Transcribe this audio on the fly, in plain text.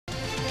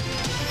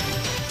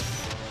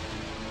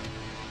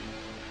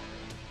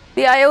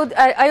The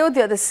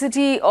Ayodhya,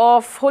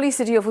 the holy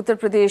city of Uttar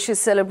Pradesh,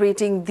 is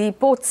celebrating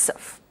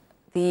Deepotsav,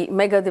 the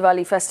mega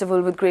Diwali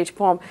festival, with great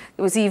pomp.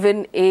 There was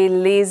even a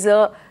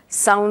laser,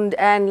 sound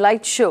and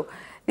light show.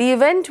 The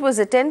event was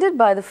attended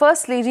by the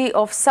First Lady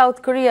of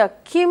South Korea,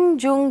 Kim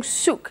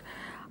Jong-suk.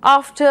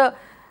 After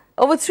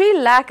over 3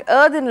 lakh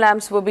earthen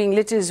lamps were being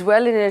lit as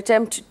well in an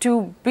attempt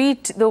to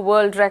beat the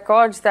world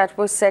records that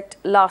was set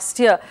last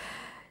year.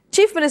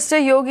 Chief Minister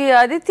Yogi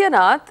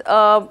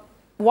Adityanath,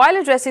 while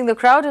addressing the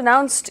crowd,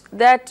 announced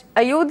that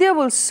Ayodhya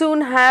will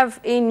soon have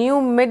a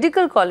new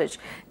medical college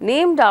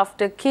named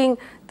after King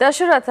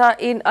Dasharatha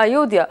in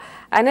Ayodhya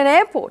and an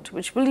airport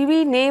which will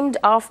be named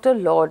after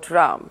Lord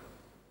Ram.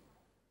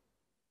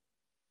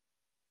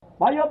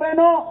 भाइयों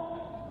बहनों,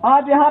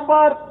 आज यहाँ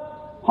पर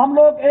हम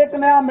लोग एक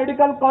नया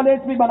medical college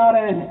भी बना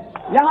रहे हैं।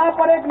 यहाँ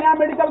पर एक नया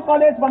मेडिकल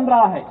कॉलेज बन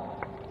रहा है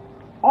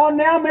और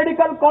नया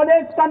मेडिकल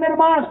कॉलेज का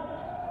निर्माण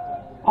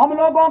हम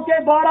लोगों के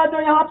द्वारा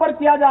जो यहाँ पर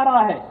किया जा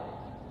रहा है,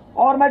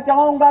 और मैं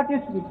चाहूंगा कि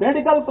इस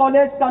मेडिकल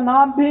कॉलेज का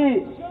नाम भी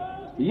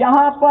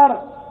यहाँ पर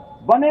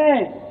बने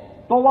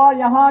तो वह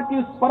यहाँ की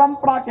उस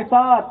परंपरा के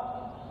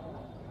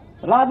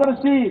साथ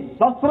राजर्षि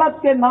दशरथ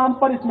के नाम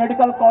पर इस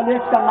मेडिकल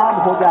कॉलेज का नाम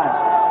हो जाए।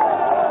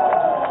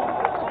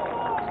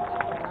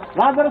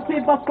 राजर्षि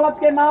दशरथ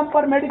के नाम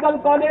पर मेडिकल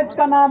कॉलेज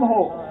का नाम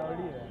हो।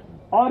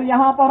 और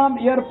यहाँ पर हम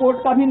एयरपोर्ट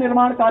का भी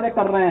निर्माण कार्य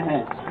कर रहे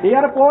हैं।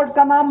 एयरपोर्ट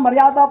का नाम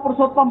मर्यादा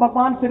पुरुषोत्तम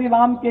भगवान श्री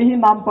राम के ही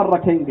नाम पर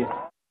रखेंगे।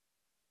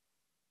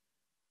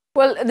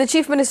 Well, the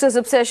Chief Minister's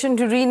obsession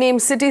to rename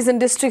cities and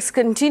districts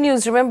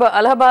continues. Remember,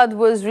 Allahabad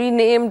was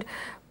renamed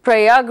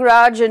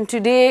Prayagraj, and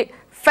today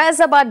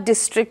Faizabad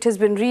district has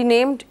been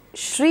renamed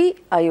Sri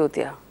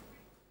Ayodhya.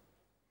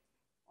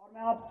 और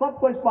मैं आप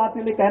सबको इस बात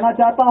के लिए कहना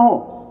चाहता हूं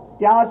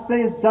कि आज से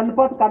इस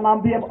जनपद का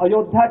नाम भी अब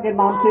अयोध्या के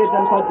नाम से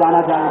जनपद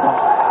जाना जाएगा।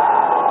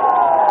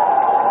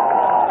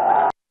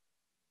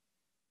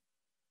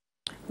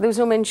 There was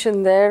no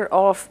mention there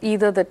of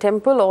either the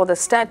temple or the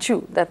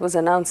statue that was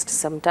announced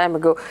some time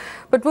ago.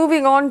 But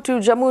moving on to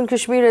Jammu and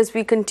Kashmir, as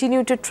we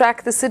continue to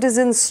track the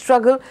citizens'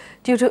 struggle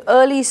due to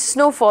early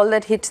snowfall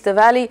that hit the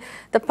valley,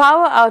 the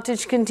power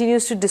outage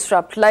continues to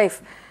disrupt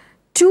life.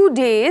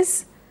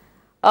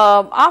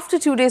 After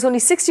 2 days, only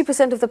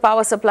 60% of the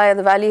power supply in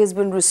the valley has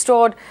been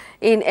restored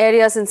in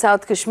areas in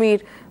South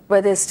Kashmir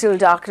where there's still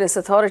darkness.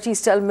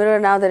 Authorities tell Mirror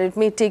now that it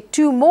may take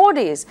 2 more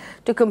days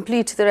to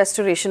complete the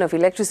restoration of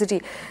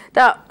electricity.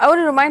 Now, I want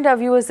to remind our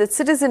viewers that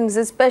citizens,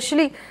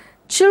 especially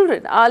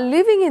children, are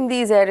living in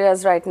these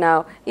areas right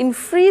now in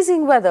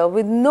freezing weather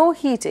with no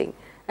heating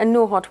and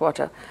no hot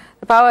water.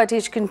 The power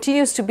outage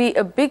continues to be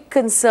a big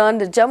concern.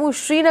 The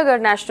Jammu-Srinagar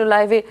National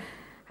Highway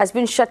has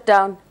been shut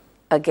down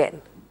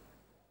again.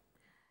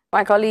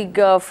 My colleague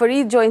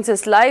Farid joins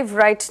us live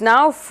right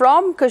now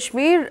from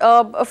Kashmir.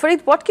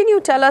 Farid, what can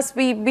you tell us?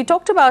 We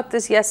talked about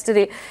this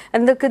yesterday,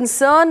 and the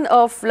concern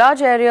of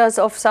large areas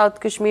of South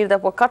Kashmir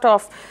that were cut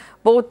off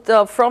both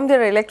from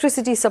their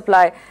electricity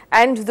supply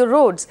and the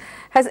roads.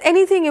 Has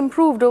anything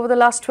improved over the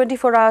last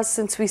 24 hours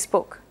since we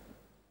spoke?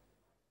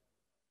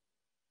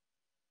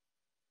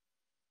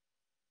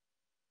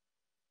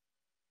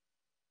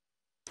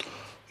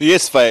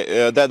 Yes,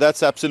 Faye,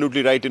 that's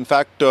absolutely right. In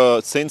fact,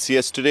 since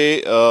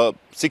yesterday,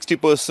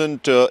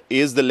 60%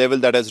 is the level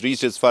that has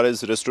reached as far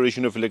as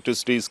restoration of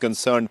electricity is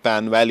concerned,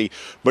 Pan Valley.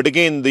 But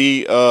again,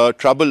 the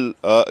trouble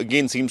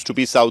again seems to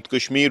be South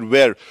Kashmir,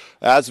 where,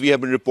 as we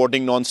have been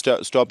reporting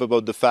non-stop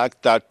about the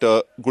fact that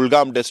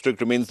Gulgam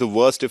district remains the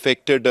worst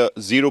affected,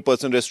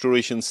 0%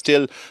 restoration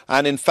still.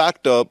 And in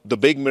fact, the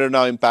big mirror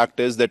now impact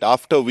is that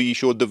after we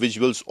showed the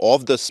visuals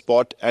of the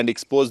spot and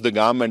exposed the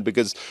garment,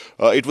 because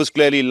it was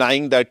clearly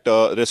lying that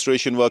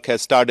restoration work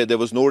has started. There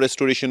was no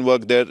restoration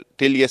work there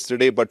till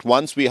yesterday, but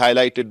once we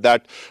highlighted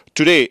that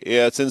today,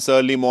 since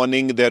early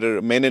morning, there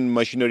are men and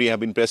machinery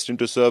have been pressed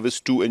into service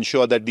to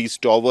ensure that these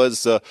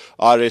towers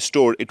are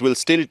restored. It will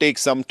still take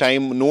some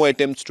time. No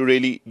attempts to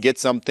really get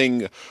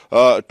something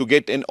to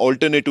get an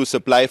alternative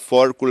supply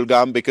for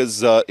Kulgam,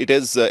 because it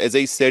is, as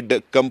I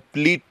said,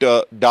 complete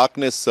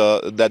darkness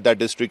that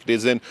district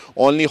is in.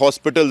 Only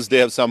hospitals they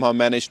have somehow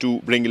managed to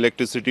bring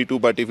electricity to,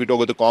 but if you talk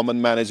about the common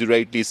man, as you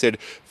rightly said,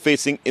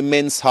 facing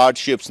immense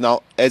hardships.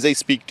 Now, as I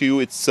speak to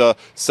you, it's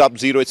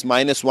sub-zero, it's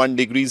 -1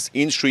 degrees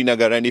in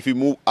Srinagar, and if you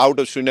move out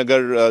of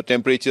Srinagar,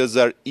 temperatures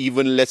are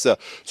even lesser.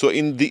 So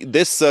in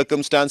this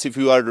circumstance, if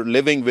you are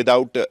living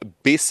without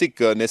basic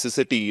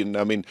necessity,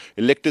 I mean,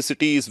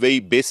 electricity is very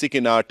basic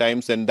in our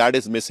times, and that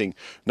is missing.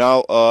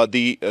 Now,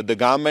 the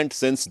government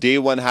since day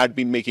one had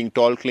been making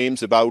tall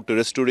claims about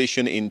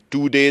restoration in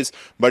 2 days,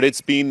 but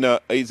it's been,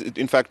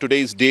 in fact, today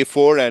is day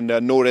 4 and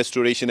no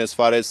restoration as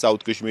far as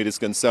South Kashmir is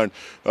concerned.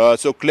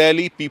 So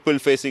clearly, people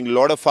facing a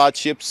lot of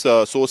hardships.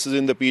 Sources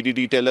in the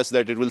PDD tell us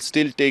that it will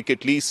still take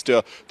at least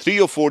 3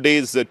 or 4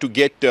 days to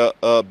get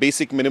a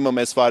basic minimum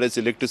as far as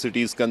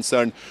electricity is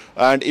concerned.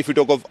 And if you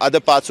talk of other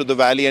parts of the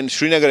valley and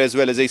Srinagar as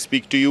well, as I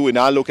speak to you, in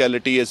our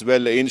locality as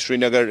well, in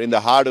Srinagar, in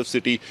the heart of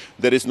city,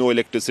 there is no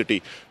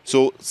electricity.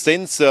 So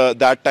since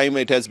that time,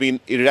 it has been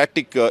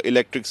erratic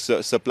electric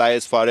supply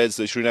as far as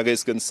Srinagar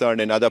is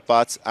concerned and other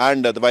parts.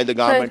 And while the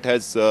government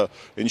has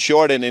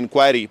ensured an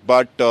inquiry,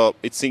 but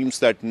it seems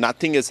that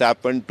nothing has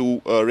happened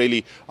to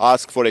really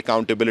ask for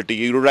accountability.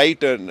 You're right,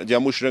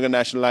 Jammu-Srinagar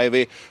National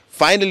Highway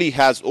finally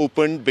has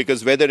opened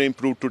because weather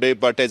improved today,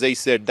 but as I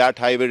said, that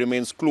highway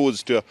remains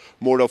closed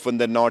more often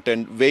than not,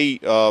 and very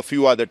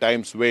few other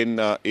times when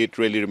it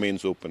really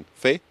remains open.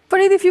 Faye?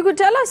 Fareed, if you could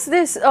tell us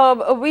this,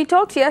 we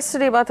talked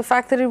yesterday about the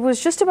fact that it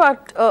was just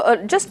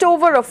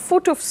over a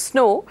foot of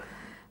snow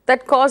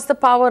that caused the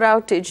power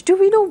outage. Do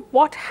we know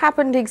what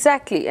happened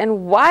exactly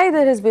and why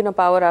there has been a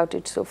power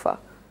outage so far?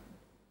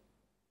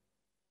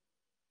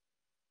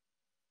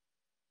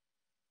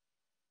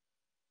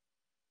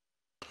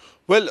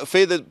 Well,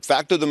 Faye, the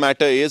fact of the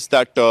matter is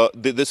that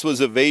this was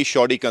a very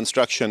shoddy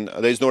construction.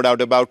 There's no doubt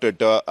about it.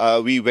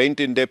 We went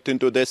in depth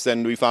into this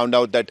and we found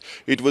out that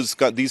it was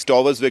these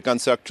towers were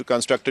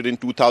constructed in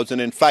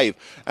 2005.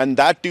 And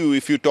that too,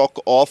 if you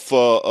talk of,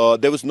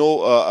 there was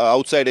no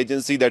outside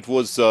agency that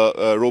was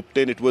roped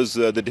in. It was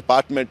the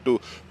department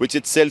which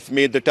itself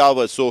made the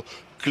towers. So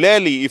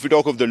clearly, if you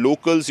talk of the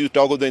locals, you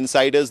talk of the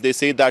insiders, they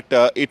say that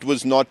it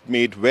was not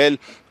made well.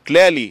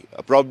 Clearly,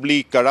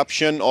 probably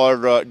corruption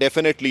or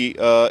definitely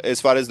as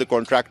far as the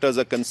contractors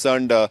are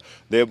concerned,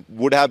 there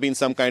would have been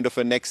some kind of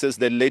a nexus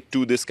that led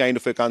to this kind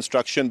of a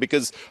construction,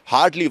 because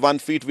hardly 1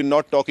 feet, we're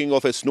not talking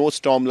of a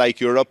snowstorm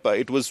like Europe.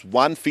 It was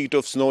 1 feet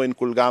of snow in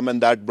Kulgam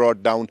and that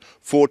brought down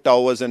 4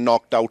 towers and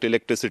knocked out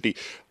electricity.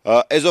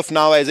 As of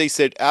now, as I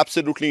said,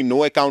 absolutely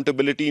no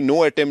accountability,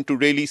 no attempt to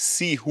really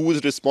see who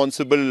is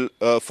responsible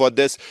for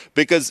this,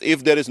 because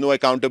if there is no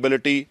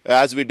accountability,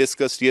 as we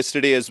discussed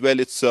yesterday as well,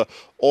 it's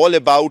all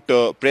about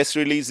press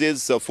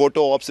releases,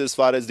 photo ops as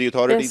far as the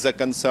authorities are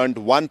concerned,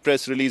 one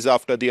press release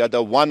after the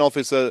other, one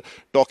officer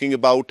talking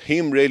about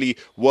him really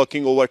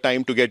working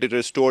overtime to get it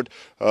restored.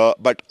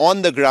 But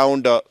on the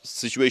ground,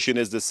 situation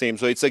is the same.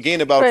 So it's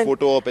again about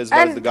photo op as far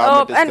as the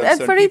government is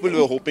concerned. People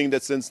were hoping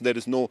that since there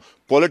is no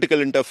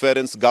political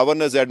interference,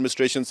 governor's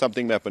administration,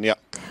 something may happen. Yeah.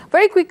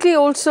 Very quickly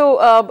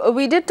also,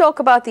 we did talk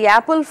about the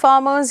apple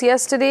farmers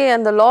yesterday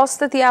and the loss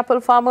that the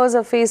apple farmers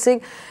are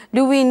facing.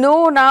 Do we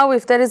know now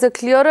if there is a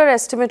clearer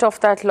estimate of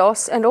that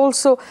loss? And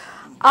also,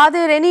 are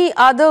there any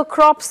other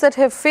crops that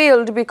have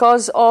failed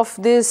because of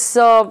this,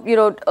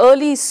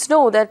 early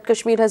snow that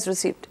Kashmir has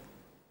received?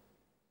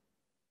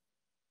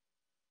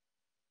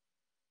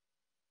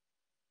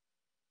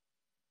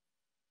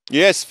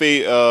 Yes,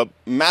 Faye,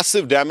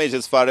 massive damage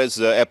as far as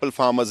apple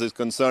farmers is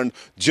concerned.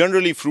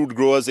 Generally, fruit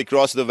growers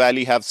across the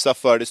valley have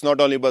suffered. It's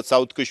not only about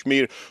South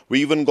Kashmir.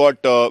 We even got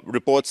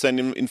reports and,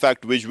 in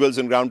fact, visuals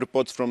and ground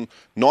reports from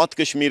North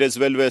Kashmir as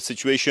well, where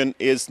situation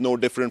is no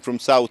different from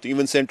South.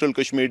 Even Central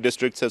Kashmir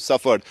districts have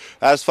suffered.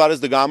 As far as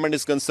the government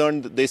is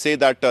concerned, they say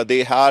that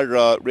they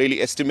are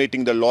really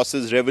estimating the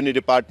losses. Revenue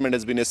Department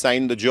has been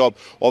assigned the job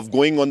of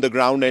going on the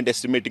ground and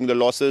estimating the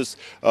losses.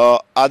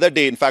 Other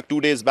day, in fact, 2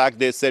 days back,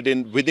 they said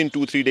within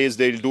 2-3 days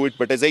they'll do it.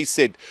 But as I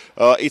said,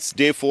 it's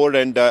day 4,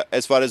 and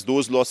as far as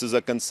those losses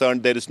are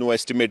concerned, there is no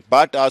estimate.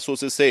 But our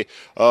sources say,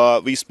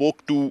 we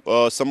spoke to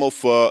some of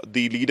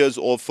the leaders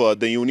of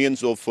the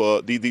unions of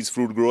these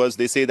fruit growers.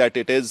 They say that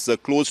it is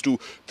close to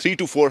 300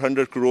 to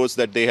 400 crores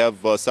that they have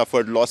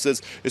suffered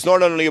losses. It's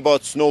not only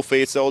about snow,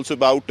 it's also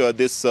about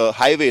this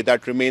highway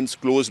that remains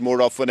closed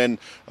more often, and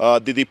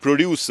the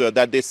produce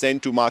that they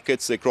send to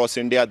markets across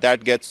India,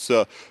 that gets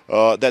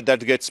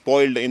that gets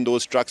spoiled in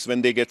those trucks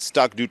when they get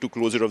stuck due to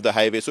closure of the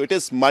highway. So it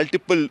is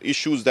multiple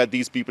issues that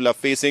these people are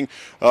facing.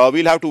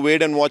 We'll have to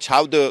wait and watch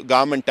how the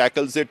government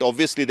tackles it.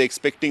 Obviously, they're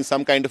expecting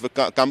some kind of a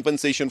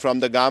compensation from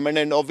the government,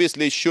 and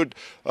obviously should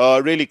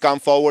really come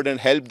forward and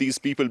help these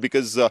people,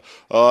 because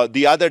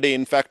the other day,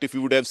 in fact, if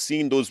you would have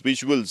seen those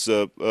visuals,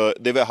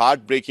 they were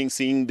heartbreaking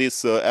seeing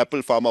this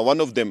apple farmer,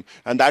 one of them,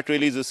 and that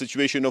really is a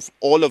situation of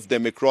all of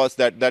them across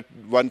that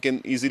one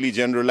can easily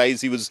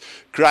generalize. He was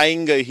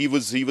crying, he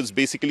was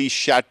basically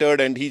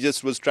shattered, and he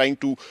just was trying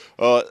to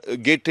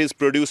get his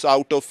produce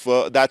out of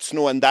that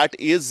snow, and that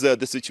is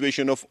the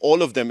situation of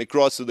all of them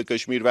across the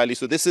Kashmir Valley.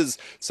 So this is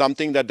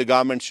something that the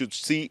government should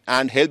see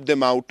and help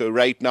them out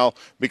right now,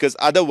 because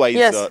otherwise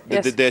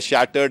they're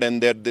shattered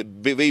and they're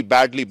very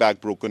badly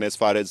backbroken as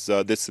far as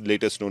this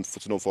latest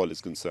snowfall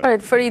is concerned. All right,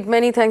 Fareed,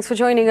 many thanks for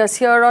joining us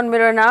here on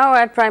Mirror Now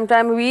at Prime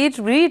Time. We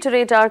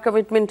reiterate our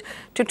commitment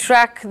to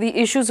track the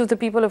issues of the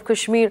people of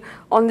Kashmir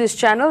on this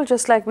channel,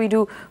 just like we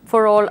do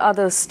for all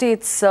other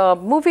states.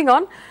 Moving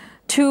on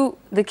to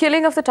the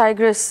killing of the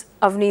Tigress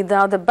Avni,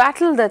 now the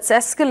battle that's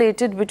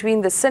escalated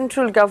between the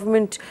central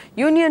government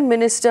Union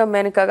Minister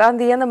Maneka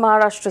Gandhi and the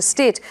Maharashtra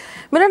state.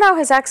 Mirror Now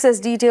has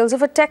accessed details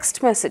of a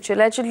text message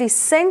allegedly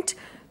sent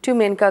to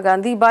Maneka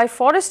Gandhi by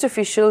forest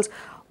officials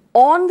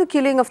on the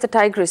killing of the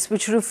tigress,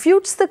 which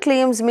refutes the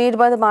claims made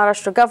by the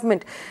Maharashtra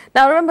government.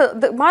 Now remember,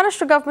 the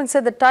Maharashtra government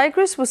said the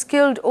tigress was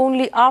killed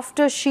only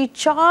after she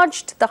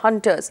charged the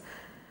hunters.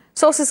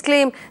 Sources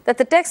claim that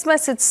the text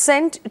message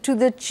sent to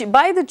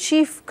by the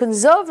chief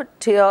conservator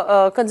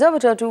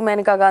to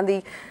Maneka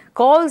Gandhi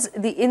calls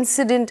the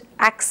incident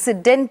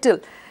accidental.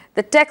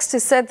 The text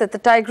is said that the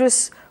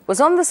Tigress was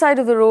on the side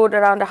of the road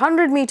around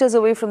 100 meters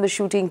away from the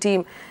shooting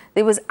team.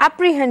 There was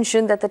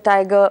apprehension that the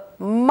tiger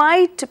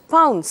might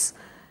pounce.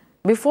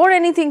 Before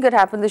anything could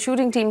happen, the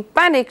shooting team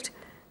panicked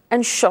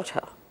and shot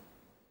her.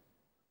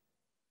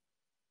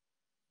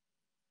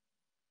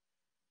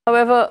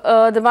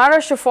 However, the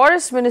Maharashtra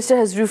Forest Minister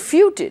has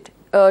refuted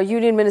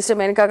Union Minister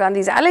Maneka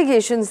Gandhi's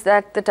allegations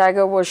that the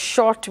tiger was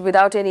shot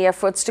without any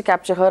efforts to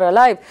capture her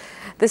alive.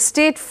 The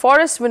State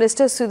Forest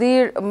Minister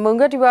Sudhir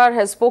Mungatiwar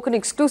has spoken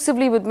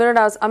exclusively with Mirror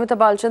Now's Amita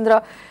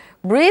Balchandra,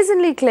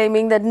 brazenly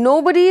claiming that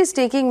nobody is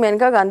taking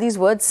Maneka Gandhi's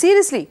words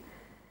seriously.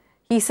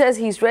 He says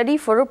he's ready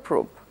for a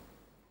probe.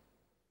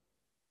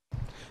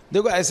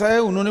 देखो ऐसा है,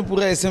 उन्होंने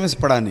पूरा SMS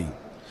पढ़ा नहीं।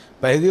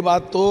 पहली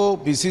बात तो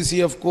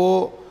पीसीसीएफ को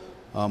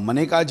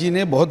मनेका जी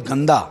ने बहुत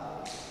गंदा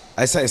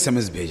ऐसा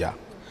एसएमएस भेजा,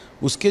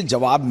 उसके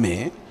जवाब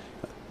में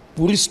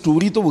पूरी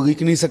स्टोरी तो वो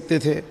लिख नहीं सकते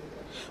थे।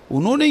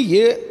 उन्होंने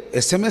ये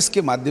एसएमएस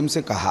के माध्यम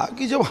से कहा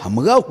कि जब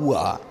हमला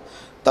हुआ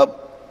तब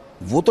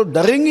वो तो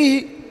डरेंगे ही,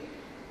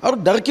 और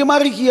डर के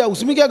मारे किया,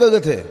 उसमें क्या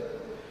गलत है।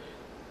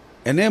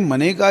 यानी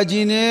मनेका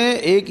जी ने,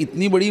 एक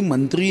इतनी बड़ी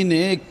मंत्री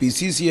ने एक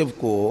पीसीसीएफ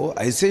को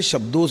ऐसे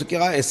शब्दों से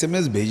क्या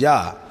एसएमएस भेजा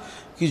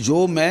कि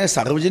जो मैं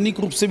सार्वजनिक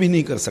रूप से भी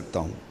नहीं कर सकता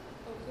हूँ।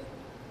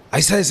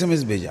 ऐसा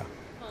एसएमएस भेजा।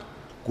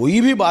 कोई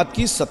भी बात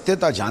की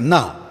सत्यता जानना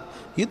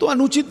ये तो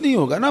अनुचित नहीं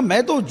होगा ना।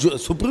 मैं तो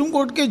सुप्रीम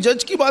कोर्ट के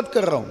जज की बात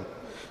कर रहा हूँ,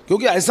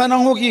 क्योंकि ऐसा ना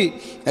हो कि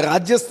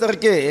राज्य स्तर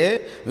के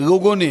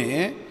लोगों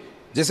ने,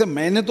 जैसे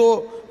मैंने तो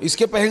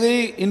इसके पहले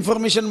ही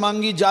इन्फॉर्मेशन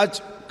मांगी,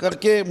 जांच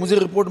करके मुझे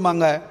रिपोर्ट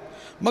मांगा है,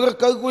 मगर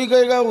कल कोई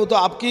कहेगा वो तो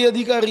आपके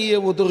अधिकारी है,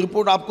 वो तो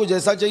रिपोर्ट आपको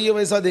जैसा चाहिए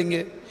वैसा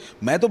देंगे।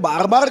 मैं तो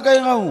बार बार कह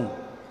रहा हूँ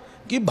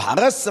कि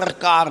भारत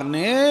सरकार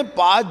ने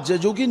 5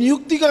 जजों की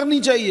नियुक्ति करनी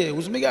चाहिए,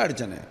 उसमें क्या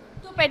अड़चन है।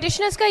 तो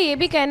पेटिशनर्स का ये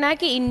भी कहना है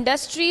कि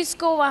इंडस्ट्रीज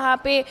को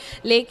वहाँ पे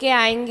लेके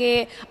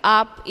आएंगे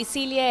आप,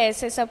 इसीलिए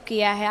ऐसे सब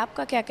किया है।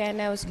 आपका क्या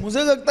कहना है उसमें?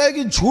 मुझे लगता है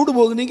कि झूठ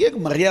बोलने की एक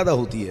मर्यादा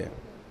होती है।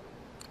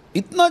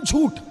 इतना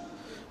झूठ,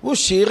 वो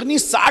शेरनी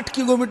 60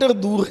 किलोमीटर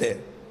दूर है,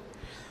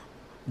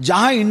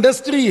 जहां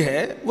इंडस्ट्री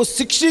है वो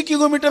 60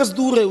 किलोमीटर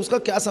दूर है, उसका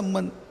क्या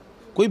संबंध,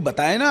 कोई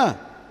बताए ना।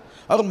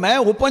 और मैं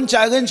ओपन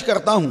चैलेंज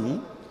करता हूं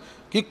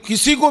कि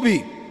किसी को भी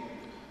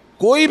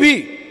कोई भी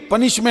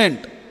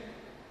पनिशमेंट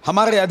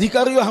हमारे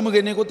अधिकारियों हम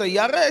लेने को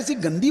तैयार है। ऐसी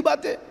गंदी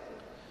बात है।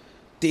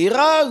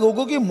 13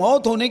 लोगों की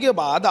मौत होने के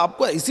बाद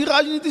आपको ऐसी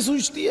राजनीति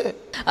सूझती है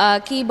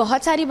कि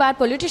बहुत सारी बार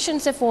पॉलिटिशियन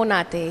से फोन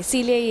आते हैं,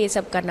 इसीलिए ये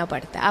सब करना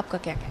पड़ता है। आपका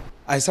क्या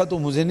कहना? ऐसा तो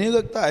मुझे नहीं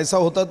लगता। ऐसा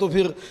होता तो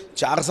फिर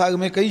 4 साल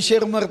में कई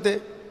शेर मरते।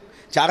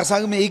 4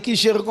 साल में एक ही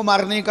शेर को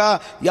मारने का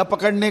या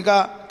पकड़ने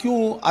का क्यों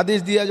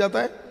आदेश दिया जाता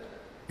है?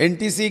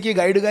 एनटीसी की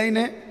गाइडलाइन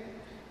है।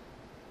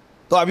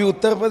 तो अभी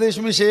उत्तर प्रदेश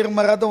में शेर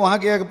मरा तो वहाँ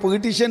के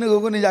पॉलिटिशियन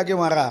लोगों ने जाके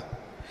मारा,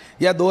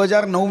 या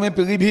 2009 में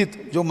पीलीभीत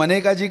जो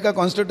मनेका जी का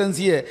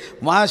कॉन्स्टिट्यूंसी है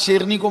वहाँ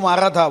शेरनी को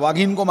मारा था,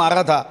 वाघिन को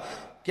मारा था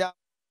क्या?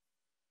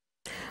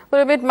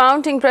 Well, amid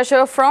mounting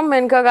pressure from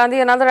Maneka Gandhi,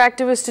 another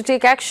activist to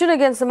take action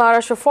against the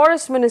Maharashtra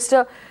Forest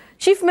Minister,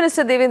 Chief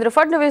Minister Devendra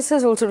Fadnavis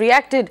has also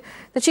reacted.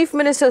 The Chief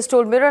Minister has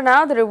told Mirror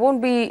Now that it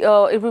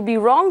would be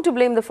wrong to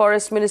blame the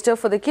Forest Minister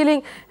for the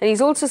killing, and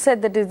he's also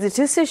said that the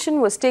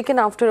decision was taken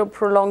after a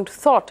prolonged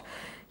thought.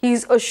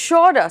 He's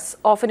assured us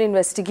of an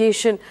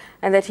investigation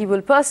and that he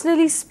will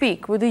personally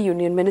speak with the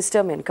Union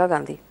Minister Maneka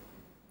Gandhi.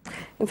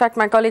 In fact,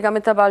 my colleague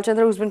Amita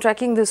Balchandra, who's been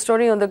tracking this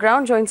story on the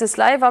ground, joins us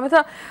live.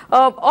 Amita,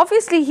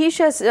 obviously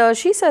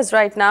she says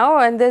right now,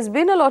 and there's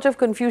been a lot of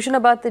confusion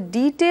about the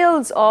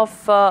details of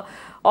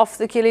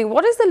the killing.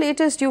 What is the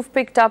latest you've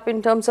picked up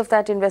in terms of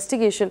that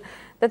investigation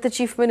that the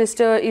Chief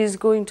Minister is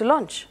going to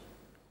launch?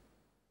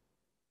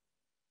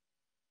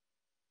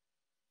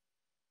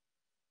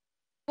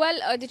 Well,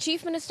 the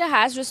Chief Minister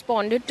has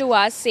responded to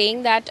us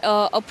saying that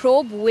a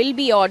probe will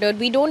be ordered.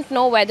 We don't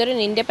know whether an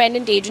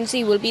independent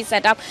agency will be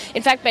set up.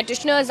 In fact,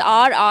 petitioners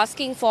are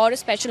asking for a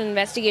special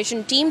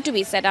investigation team to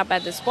be set up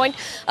at this point.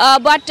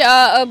 But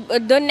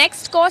the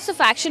next course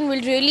of action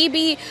will really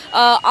be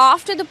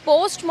after the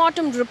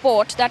post-mortem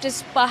report that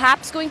is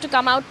perhaps going to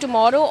come out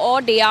tomorrow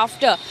or day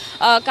after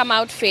come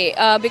out, Faye,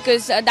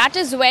 because that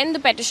is when the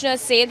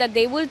petitioners say that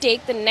they will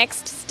take the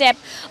next step,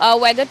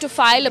 whether to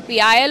file a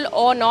PIL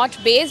or not,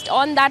 based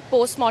on that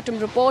post-mortem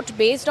report,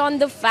 based on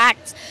the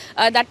facts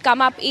that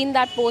come up in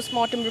that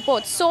post-mortem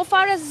report. So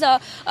far as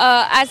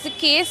the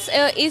case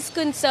is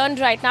concerned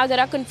right now, there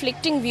are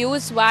conflicting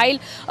views. While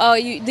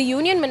the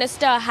Union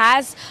Minister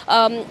has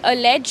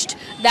alleged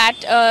that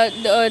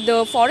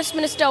the Forest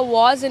Minister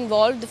was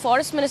involved, the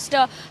Forest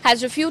Minister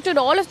has refuted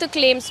all of the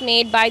claims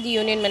made by the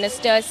Union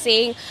Minister,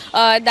 saying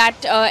that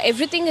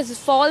everything is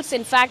false.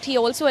 In fact, he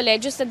also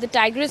alleges that the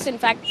Tigress in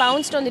fact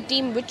pounced on the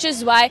team, which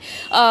is why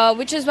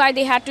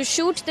they had to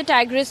shoot the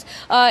Tigress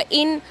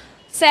in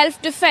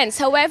self-defense.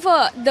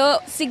 However,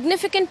 the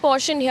significant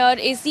portion here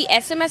is the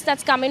SMS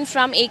that's come in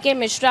from A.K.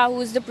 Mishra,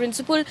 who is the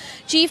principal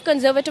chief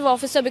conservative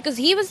officer, because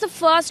he was the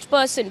first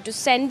person to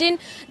send in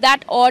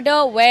that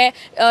order where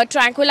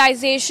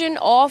tranquilization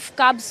of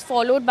cubs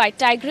followed by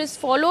Tigress,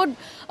 followed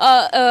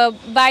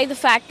by the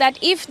fact that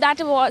if that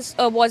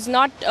was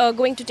not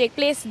going to take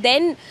place,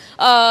 then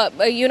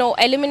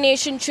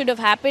elimination should have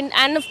happened.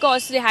 And of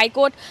course, the High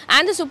Court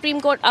and the Supreme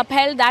Court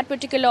upheld that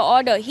particular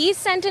order. He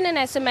sent in an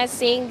SMS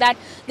saying that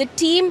the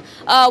team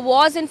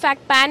was in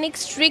fact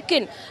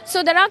panic-stricken.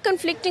 So there are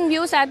conflicting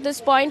views at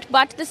this point,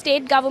 but the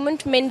state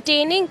government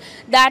maintaining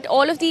that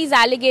all of these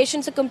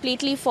allegations are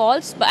completely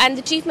false, and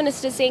the Chief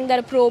Minister saying that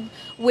a probe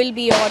will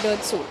be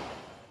ordered soon.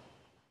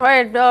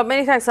 Right,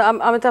 many thanks,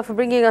 Amita, for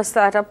bringing us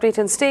that update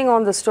and staying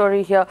on the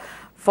story here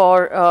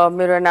for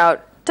Mirror Now.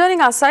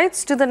 Turning our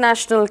sights to the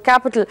national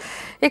capital,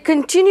 it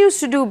continues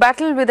to do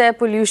battle with air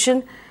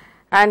pollution,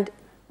 and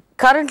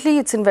currently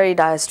it's in very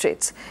dire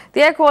straits.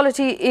 The air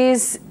quality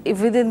is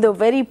within the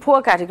very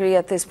poor category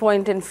at this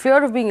point. In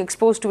fear of being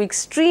exposed to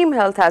extreme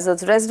health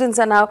hazards, residents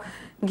are now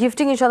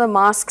gifting each other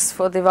masks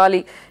for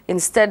Diwali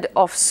instead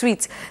of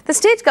sweets. The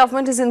state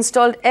government has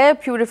installed air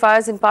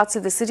purifiers in parts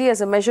of the city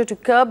as a measure to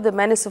curb the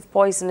menace of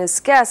poisonous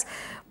gas.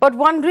 But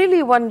one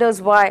really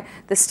wonders why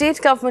the state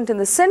government and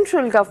the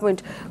central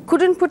government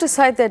couldn't put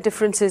aside their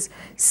differences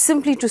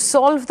simply to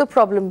solve the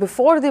problem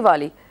before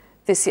Diwali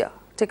this year.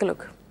 Take a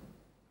look.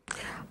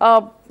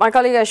 My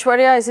colleague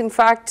Aishwarya is in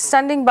fact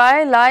standing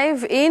by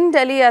live in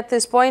Delhi at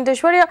this point.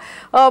 Aishwarya,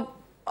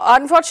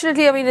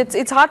 unfortunately, I mean,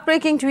 it's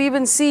heartbreaking to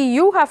even see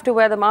you have to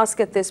wear the mask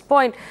at this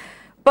point.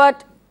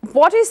 But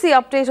what is the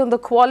update on the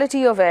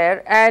quality of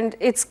air? And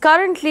it's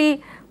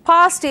currently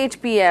past 8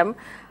 p.m.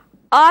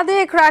 Are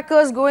there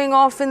crackers going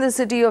off in the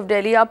city of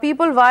Delhi? Are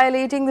people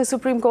violating the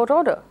Supreme Court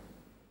order?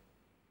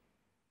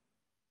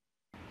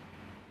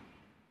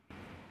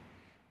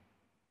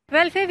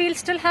 Well, Faye, we'll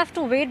still have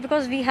to wait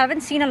because we haven't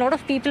seen a lot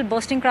of people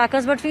bursting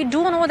crackers, but we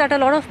do know that a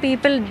lot of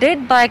people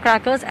did buy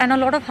crackers, and a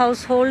lot of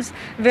households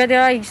where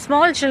there are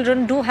small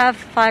children do have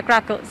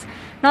firecrackers.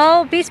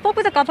 Now, we spoke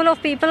with a couple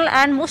of people,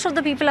 and most of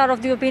the people are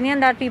of the opinion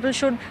that people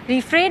should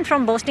refrain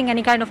from bursting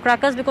any kind of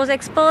crackers, because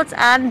experts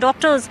and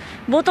doctors,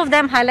 both of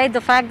them highlight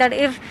the fact that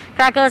if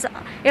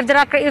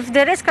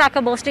there is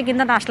cracker bursting in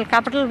the national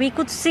capital, we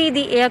could see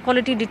the air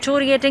quality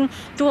deteriorating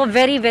to a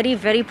very, very,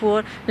 very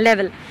poor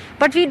level.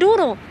 But we do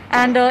know,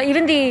 and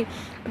even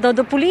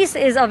the police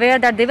is aware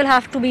that they will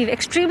have to be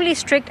extremely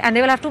strict, and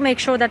they will have to make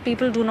sure that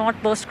people do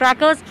not burst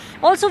crackers.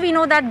 Also, we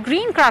know that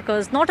green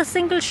crackers, not a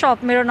single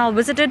shop Mirror Now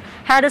visited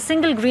had a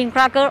single green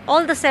cracker.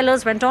 All the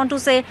sellers went on to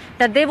say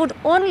that they would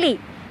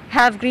only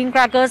have green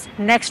crackers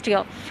next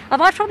year.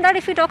 Apart from that,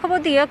 if we talk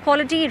about the air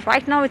quality,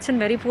 right now it's in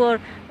very poor,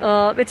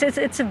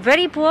 it's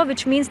very poor,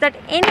 which means that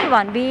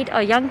anyone, be it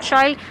a young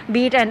child,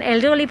 be it an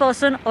elderly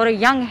person or a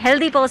young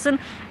healthy person,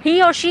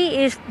 he or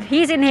she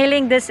he's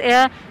inhaling this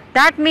air.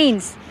 That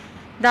means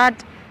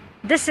that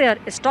this air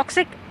is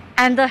toxic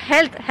and the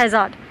health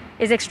hazard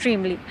is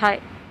extremely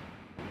high.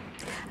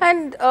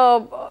 And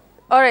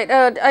all right,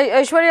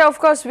 Aishwarya, of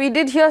course, we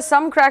did hear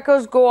some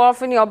crackers go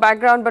off in your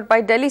background, but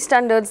by Delhi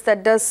standards,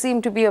 that does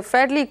seem to be a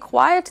fairly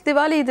quiet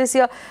Diwali this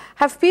year.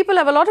 Have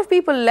a lot of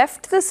people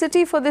left the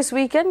city for this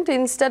weekend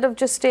instead of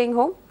just staying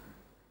home?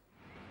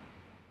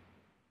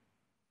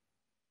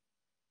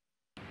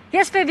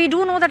 Yes, we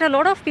do know that a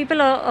lot of people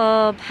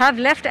have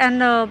left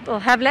and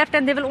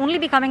they will only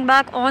be coming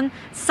back on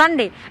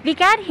Sunday. We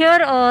can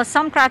hear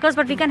some crackers,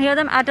 but we can hear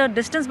them at a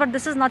distance. But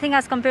this is nothing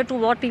as compared to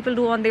what people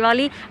do on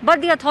Diwali. But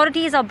the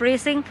authorities are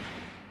bracing.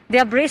 They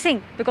are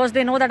bracing because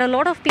they know that a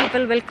lot of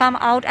people will come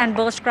out and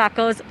burst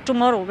crackers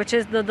tomorrow, which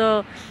is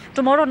the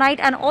tomorrow night.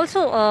 And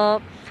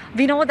also,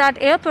 we know that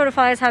air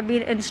purifiers have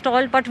been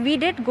installed, but we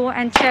did go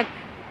and check.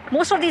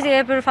 Most of these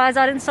air purifiers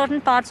are in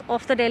certain parts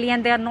of the Delhi,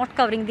 and they are not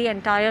covering the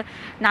entire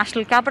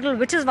national capital,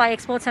 which is why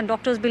experts and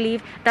doctors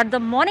believe that the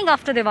morning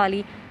after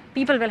Diwali,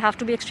 people will have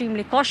to be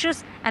extremely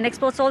cautious. And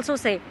experts also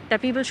say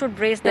that people should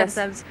brace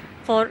themselves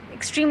for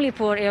extremely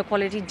poor air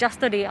quality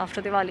just the day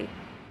after Diwali.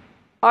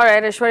 All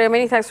right, Aishwarya,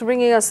 many thanks for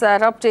bringing us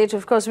that update.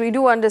 Of course, we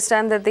do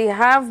understand that there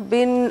have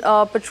been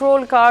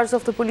patrol cars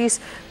of the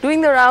police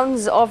doing the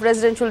rounds of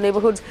residential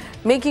neighborhoods,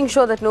 making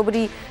sure that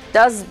nobody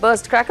does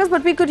burst crackers.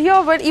 But we could hear,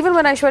 even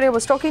when Aishwarya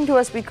was talking to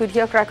us, we could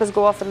hear crackers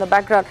go off in the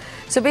background.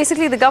 So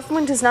basically, the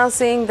government is now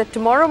saying that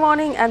tomorrow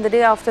morning and the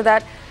day after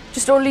that,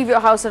 just don't leave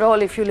your house at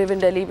all if you live in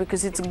Delhi,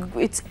 because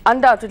it's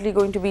undoubtedly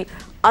going to be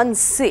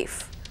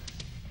unsafe.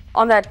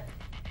 On that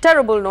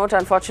terrible note,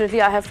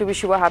 unfortunately, I have to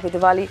wish you a happy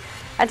Diwali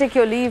and take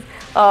your leave.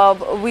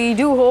 We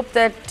do hope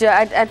that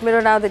at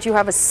Mirror Now that you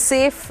have a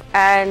safe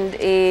and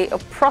a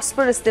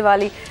prosperous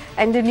Diwali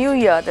and a new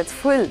year that's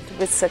filled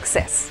with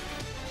success.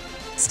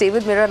 Stay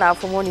with Mirror Now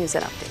for more news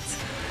and updates.